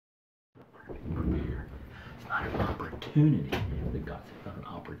not an opportunity that God said. It's not an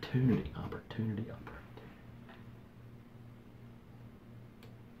opportunity. Opportunity.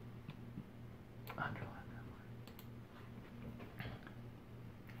 Underline that word.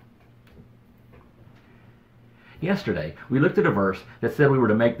 Yesterday, we looked at a verse that said we were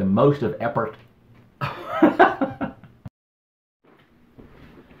to make the most of effort.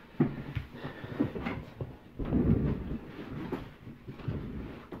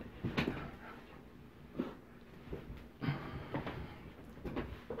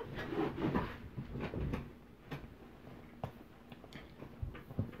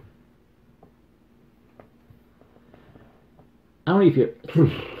 I don't know if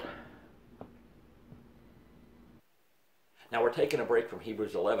you... Now we're taking a break from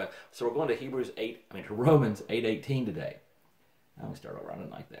Hebrews 11, so we're going to Romans 8:18 today. I only start over. I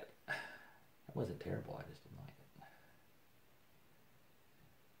didn't like that. That wasn't terrible. I just didn't like it.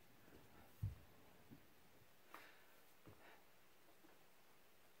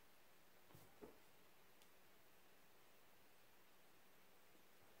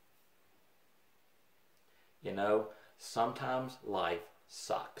 You know, sometimes life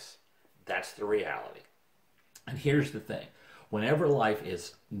sucks. That's the reality. And here's the thing. Whenever life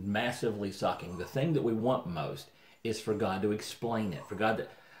is massively sucking, the thing that we want most is for God to explain it. For God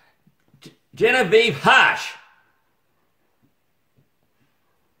to... Genevieve, hush!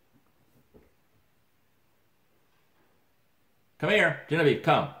 Come here. Genevieve,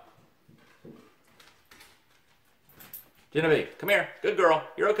 come. Genevieve, come here. Good girl.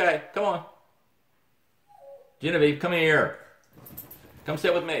 You're okay. Come on. Genevieve, come here. Come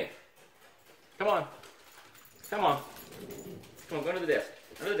sit with me. Come on. Come on. Come on, go under the desk.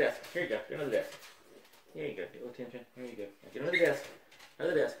 Under the desk. Here you go. Get under the desk. Here you go. Get a little attention. Here you go. Now get under the desk.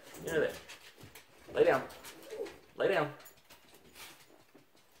 Under the desk. Get under there. Lay down. Lay down.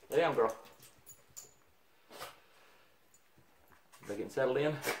 Lay down, girl. Everybody getting settled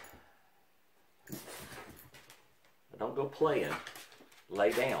in? Don't go playing.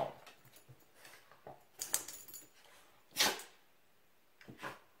 Lay down.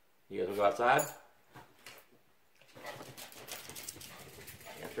 You guys want to go outside?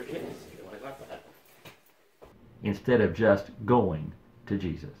 Answer yes. You want to go outside. Instead of just going to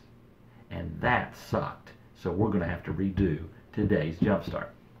Jesus. And that sucked. So we're going to have to redo today's Jumpstart.